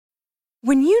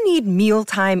When you need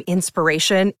mealtime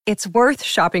inspiration, it's worth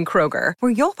shopping Kroger,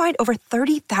 where you'll find over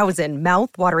 30,000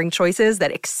 mouth-watering choices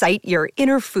that excite your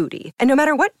inner foodie. And no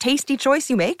matter what tasty choice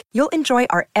you make, you'll enjoy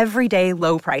our everyday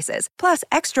low prices, plus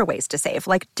extra ways to save,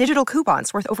 like digital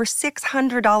coupons worth over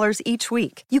 $600 each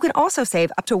week. You can also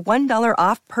save up to $1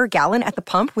 off per gallon at the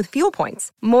pump with fuel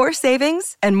points. More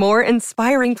savings and more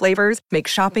inspiring flavors make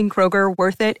shopping Kroger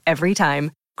worth it every time.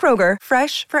 Kroger,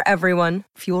 fresh for everyone.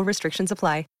 Fuel restrictions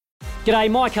apply. G'day,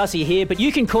 Mike Hussey here, but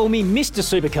you can call me Mr.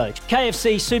 Supercoach.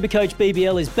 KFC Supercoach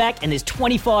BBL is back and there's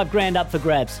 25 grand up for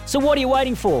grabs. So what are you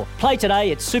waiting for? Play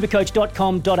today at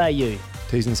supercoach.com.au.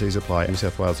 T's and C's apply. New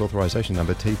South Wales authorisation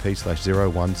number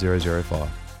TP/01005.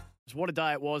 What a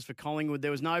day it was for Collingwood.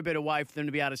 There was no better way for them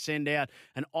to be able to send out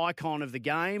an icon of the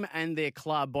game and their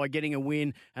club by getting a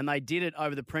win, and they did it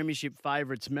over the premiership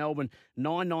favourites, Melbourne.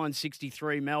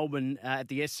 9-9-63 Melbourne at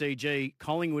the SCG.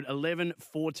 Collingwood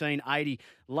 11-14-80,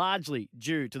 largely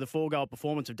due to the 4-goal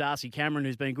performance of Darcy Cameron,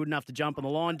 who's been good enough to jump on the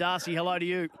line. Darcy, hello to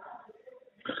you.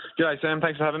 G'day, Sam.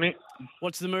 Thanks for having me.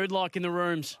 What's the mood like in the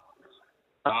rooms?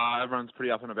 Everyone's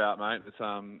pretty up and about, mate.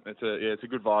 It's a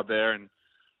good vibe there, and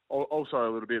also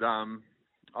a little bit, I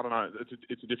don't know,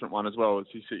 it's a different one as well.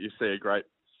 You see a great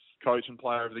coach and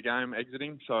player of the game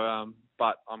exiting. So,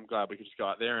 but I'm glad we could just go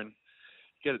out there and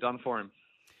get it done for him.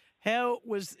 How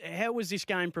was this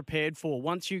game prepared for?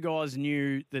 Once you guys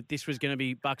knew that this was going to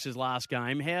be Bucks' last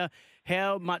game,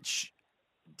 how much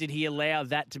did he allow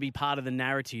that to be part of the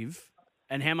narrative,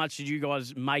 and how much did you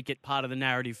guys make it part of the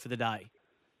narrative for the day?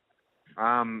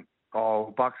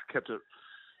 Bucks kept it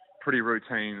pretty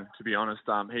routine, to be honest.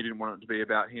 He didn't want it to be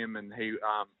about him, and he,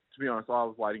 to be honest, I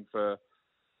was waiting for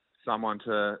someone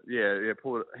to,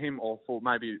 pull him, or for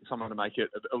maybe someone to make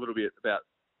it a little bit about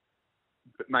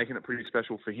making it pretty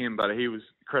special for him. But he was,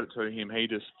 credit to him, he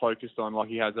just focused on, like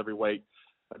he has every week,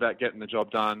 about getting the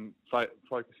job done,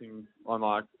 focusing on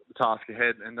like the task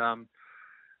ahead, and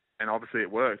obviously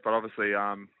it worked. But obviously,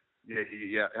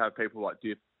 you have people like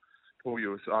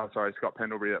Scott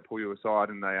Pendlebury that pull you aside,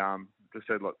 and they just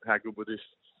said, look, how good would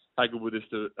this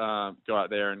to go out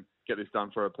there and get this done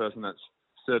for a person that's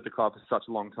served the club for such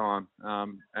a long time,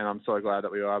 and I'm so glad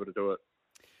that we were able to do it.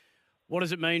 What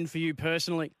does it mean for you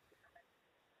personally?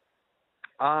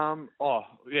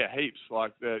 Heaps.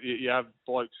 Like you have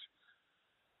blokes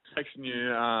texting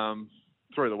you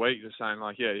through the week, just saying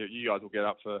like, you guys will get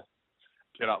up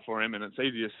for him, and it's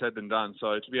easier said than done.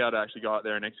 So to be able to actually go out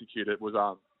there and execute it was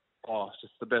it's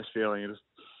just the best feeling. He was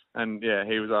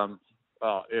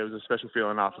it was a special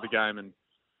feeling after the game, and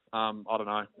I don't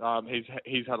know.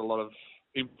 He's had a lot of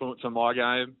influence on my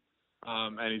game,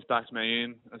 and he's backed me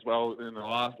in as well in the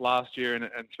last year, and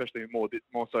especially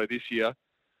more so this year,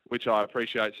 which I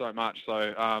appreciate so much.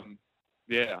 So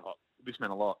this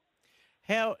meant a lot.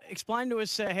 Explain to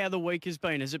us how the week has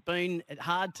been. Has it been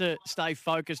hard to stay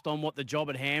focused on what the job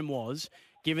at hand was,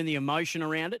 given the emotion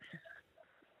around it?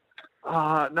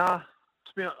 Nah. To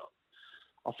be honest,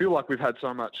 I feel like we've had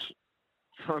so much.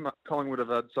 Collingwood have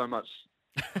had so much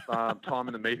time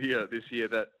in the media this year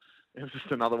that it was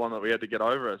just another one that we had to get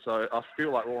over. So I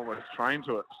feel like we're almost trained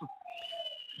to it.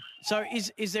 So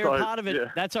is there a part of it? Yeah.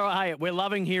 That's all right. Hey, we're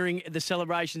loving hearing the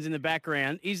celebrations in the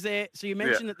background. Is there? So you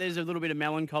mentioned that there's a little bit of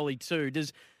melancholy too.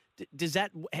 Does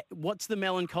that? What's the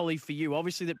melancholy for you?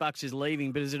 Obviously that Bucks is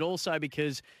leaving, but is it also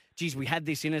because, geez, we had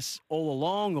this in us all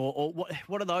along, or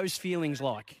what are those feelings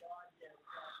like?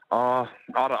 I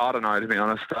don't know, to be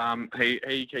honest.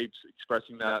 He keeps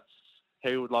expressing that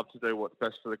he would love to do what's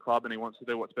best for the club, and he wants to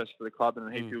do what's best for the club,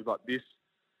 and he feels like this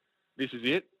is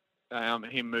it.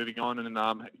 Him moving on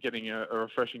and getting a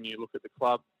refreshing new look at the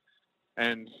club,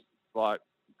 and like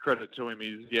credit to him,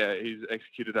 he's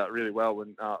executed that really well,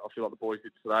 and I feel like the boys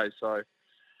did today. So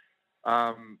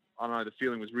I don't know, the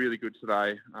feeling was really good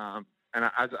today, and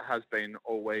as it has been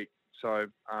all week. So.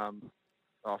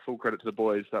 Full credit to the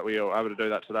boys that we were able to do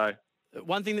that today.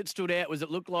 One thing that stood out was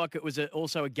it looked like it was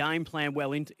also a game plan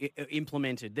well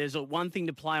implemented. There's one thing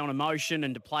to play on emotion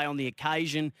and to play on the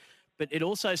occasion, but it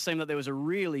also seemed that there was a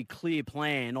really clear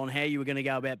plan on how you were going to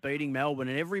go about beating Melbourne,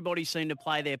 and everybody seemed to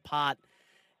play their part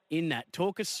in that.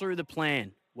 Talk us through the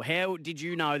plan. How did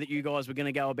you know that you guys were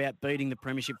going to go about beating the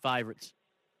premiership favourites?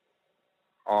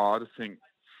 I just think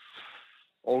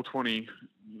all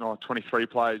 23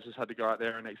 players just had to go out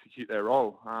there and execute their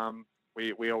role.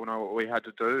 We all know what we had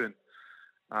to do,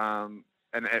 and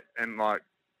like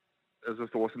it was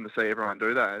just awesome to see everyone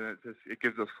do that, and it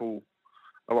gives us a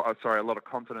lot of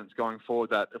confidence going forward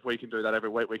that if we can do that every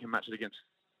week, we can match it against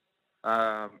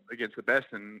the best.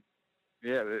 And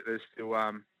there's still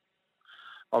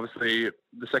obviously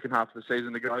the second half of the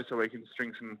season to go, so we can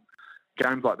string some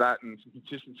games like that and some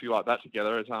consistency like that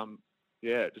together is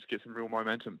just get some real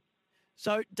momentum.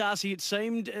 So, Darcy, it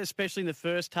seemed, especially in the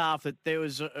first half, that there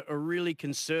was a really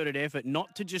concerted effort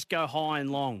not to just go high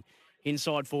and long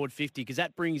inside forward 50, because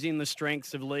that brings in the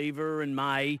strengths of Lever and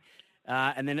May,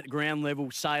 and then at the ground level,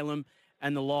 Salem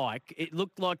and the like. It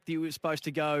looked like you were supposed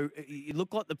to go, it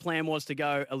looked like the plan was to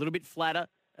go a little bit flatter,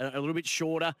 a little bit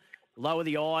shorter, lower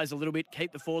the eyes a little bit,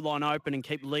 keep the forward line open and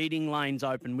keep leading lanes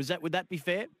open. Would that be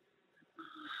fair?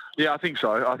 Yeah, I think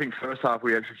so. I think first half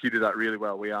we executed that really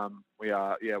well. We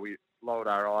lowered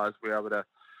our eyes. We were able to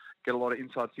get a lot of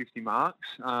inside 50 marks.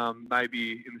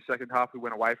 Maybe in the second half we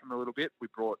went away from it a little bit. We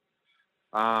brought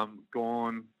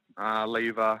Gawn,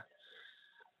 Lever,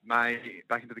 May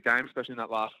back into the game, especially in that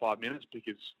last 5 minutes,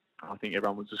 because I think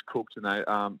everyone was just cooked and they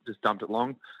just dumped it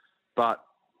long. But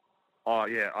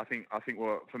I think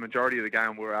for the majority of the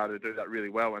game we were able to do that really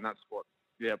well, and that's what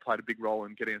played a big role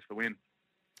in getting us the win.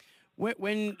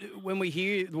 When we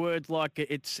hear words like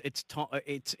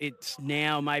it's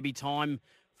now maybe time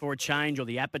for a change, or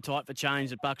the appetite for change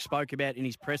that Buck spoke about in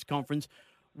his press conference,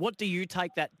 what do you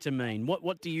take that to mean?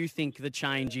 What do you think the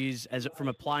change is, from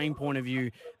a playing point of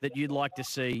view, that you'd like to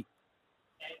see?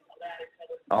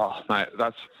 Oh, mate,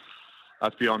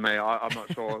 that's beyond me. I'm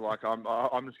not sure.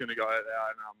 I'm just going to go out there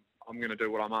and I'm going to do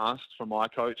what I'm asked from my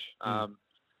coach,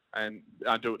 and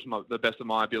I do it to the best of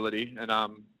my ability. And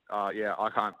I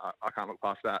can't look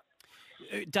past that.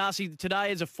 Darcy,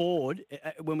 today as a forward,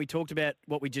 when we talked about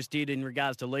what we just did in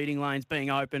regards to leading lanes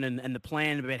being open and the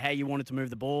plan about how you wanted to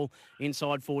move the ball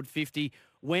inside forward 50,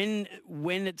 when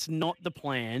it's not the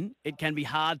plan, it can be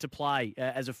hard to play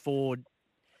as a forward,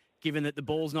 given that the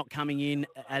ball's not coming in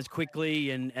as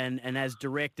quickly and as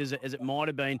direct as it might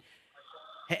have been.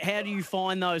 How do you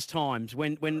find those times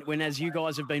when as you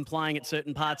guys have been playing at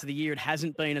certain parts of the year, it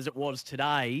hasn't been as it was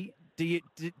today?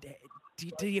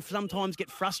 Do you sometimes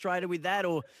get frustrated with that,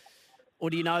 or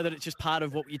do you know that it's just part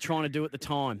of what you're trying to do at the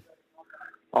time?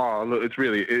 Oh, look, it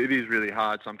is really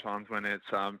hard sometimes when it's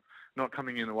not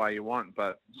coming in the way you want.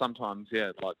 But sometimes,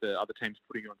 like the other team's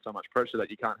putting you on so much pressure that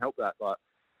you can't help that. Like,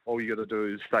 all you got to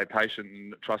do is stay patient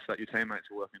and trust that your teammates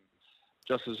are working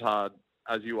just as hard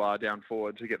as you are down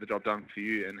forward to get the job done for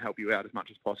you and help you out as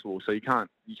much as possible. So you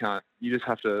just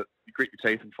have to grit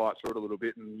your teeth and fight through it a little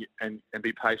bit and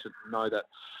be patient and know that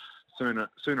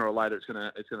sooner or later it's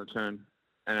gonna turn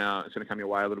and it's gonna come your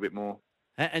way a little bit more.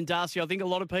 And Darcy, I think a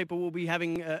lot of people will be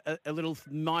having a little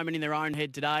moment in their own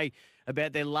head today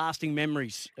about their lasting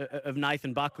memories of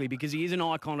Nathan Buckley, because he is an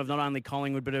icon of not only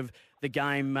Collingwood but of the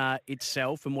game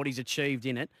itself and what he's achieved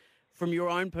in it. From your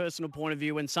own personal point of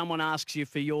view, when someone asks you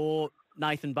for your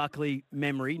Nathan Buckley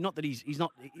memory, not that he's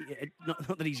not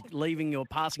that he's leaving or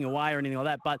passing away or anything like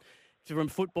that, but from a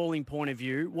footballing point of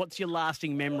view, what's your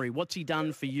lasting memory? What's he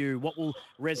done for you? What will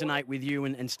resonate with you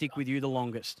and stick with you the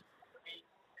longest?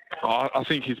 I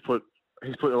think he's put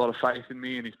a lot of faith in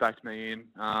me and he's backed me in.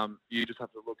 You just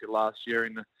have to look at last year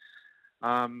in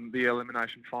the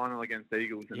elimination final against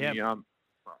Eagles, and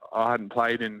I hadn't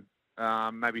played in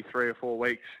maybe 3 or 4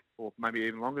 weeks, or maybe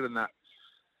even longer than that.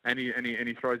 And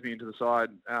he throws me into the side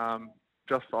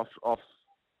just off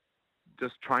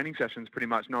just training sessions, pretty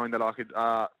much, knowing that I could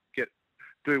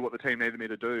do what the team needed me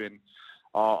to do, and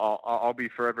I'll be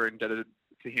forever indebted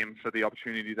to him for the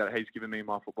opportunity that he's given me in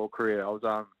my football career. I was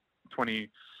 23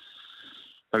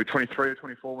 or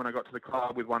 24 when I got to the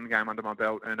club with 1 game under my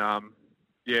belt, and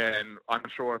and I'm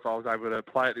sure if I was able to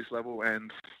play at this level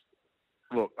and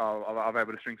look, I'll be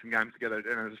able to string some games together,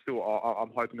 and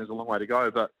I'm hoping there's a long way to go,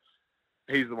 but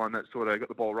he's the one that sort of got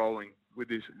the ball rolling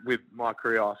with my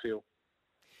career, I feel.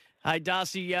 Hey,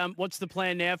 Darcy, what's the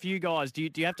plan now for you guys? Do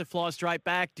you have to fly straight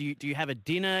back? Do you have a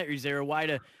dinner? Is there a way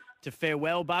to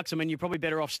farewell Bucks? I mean, you're probably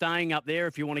better off staying up there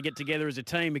if you want to get together as a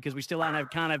team, because we still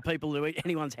can't have people to eat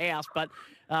anyone's house. But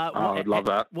I'd love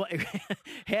that.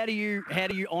 How do you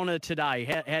honour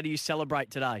today? How do you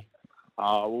celebrate today?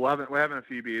 We're having a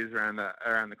few beers around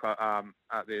the club,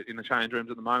 in the change rooms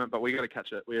at the moment, but we got to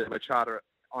catch it. We're on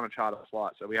a charter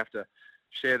flight, so we have to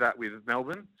share that with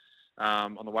Melbourne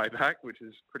on the way back, which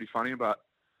is pretty funny. But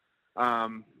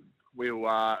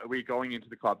we're going into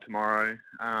the club tomorrow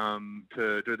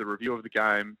to do the review of the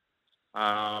game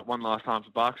one last time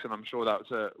for Bucks, and I'm sure that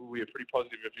will be a pretty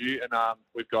positive review. And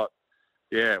we've got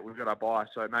our bye,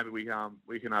 so maybe we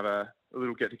can have a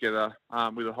little get together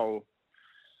with the whole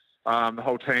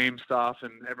team, staff,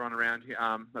 and everyone around here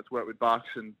that's worked with Bucks,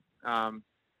 and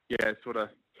sort of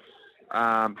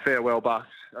farewell Bucks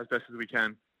as best as we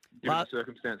can. given the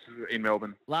circumstances in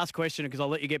Melbourne. Last question, because I'll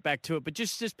let you get back to it, but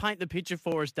just paint the picture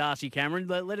for us, Darcy Cameron.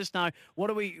 Let us know, what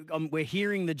are we? We're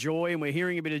hearing the joy and we're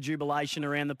hearing a bit of jubilation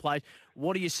around the place.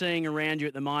 What are you seeing around you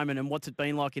at the moment, and what's it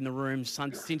been like in the room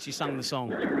since you sung the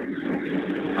song?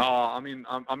 Oh, I'm in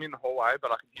the hallway,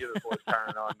 but I can hear the boys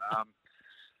carrying on.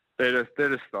 They're just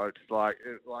stoked. Like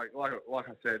I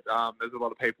said, there's a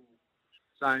lot of people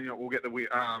saying we'll get the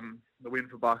win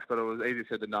for Bucks, but it was easier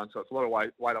said than done. So it's a lot of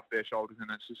weight off their shoulders, and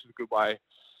it's just a good way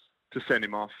to send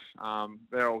him off.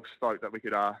 They're all stoked that we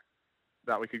could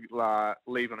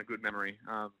leave on a good memory.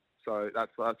 So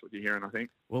that's what you're hearing, I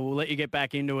think. Well, we'll let you get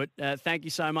back into it. Thank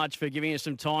you so much for giving us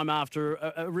some time after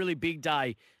a really big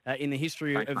day in the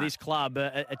history of this club.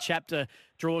 A chapter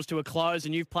draws to a close,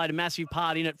 and you've played a massive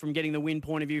part in it from getting the win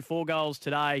point of view. 4 goals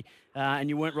today, and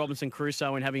you weren't Robinson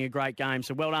Crusoe in having a great game.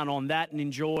 So well done on that, and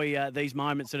enjoy these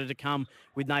moments that are to come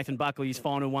with Nathan Buckley, his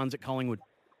final ones at Collingwood.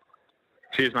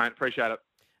 Cheers, mate. Appreciate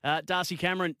it. Darcy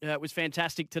Cameron was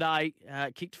fantastic today.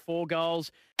 Kicked 4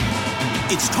 goals.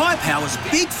 It's Tyre Power's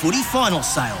Big Footy Final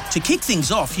Sale. To kick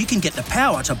things off, you can get the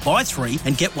power to buy 3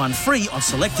 and get 1 free on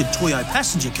selected Toyo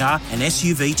passenger car and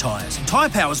SUV tyres. Tyre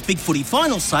Power's Big Footy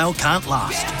Final Sale can't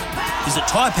last. Visit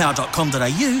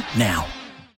tyrepower.com.au now.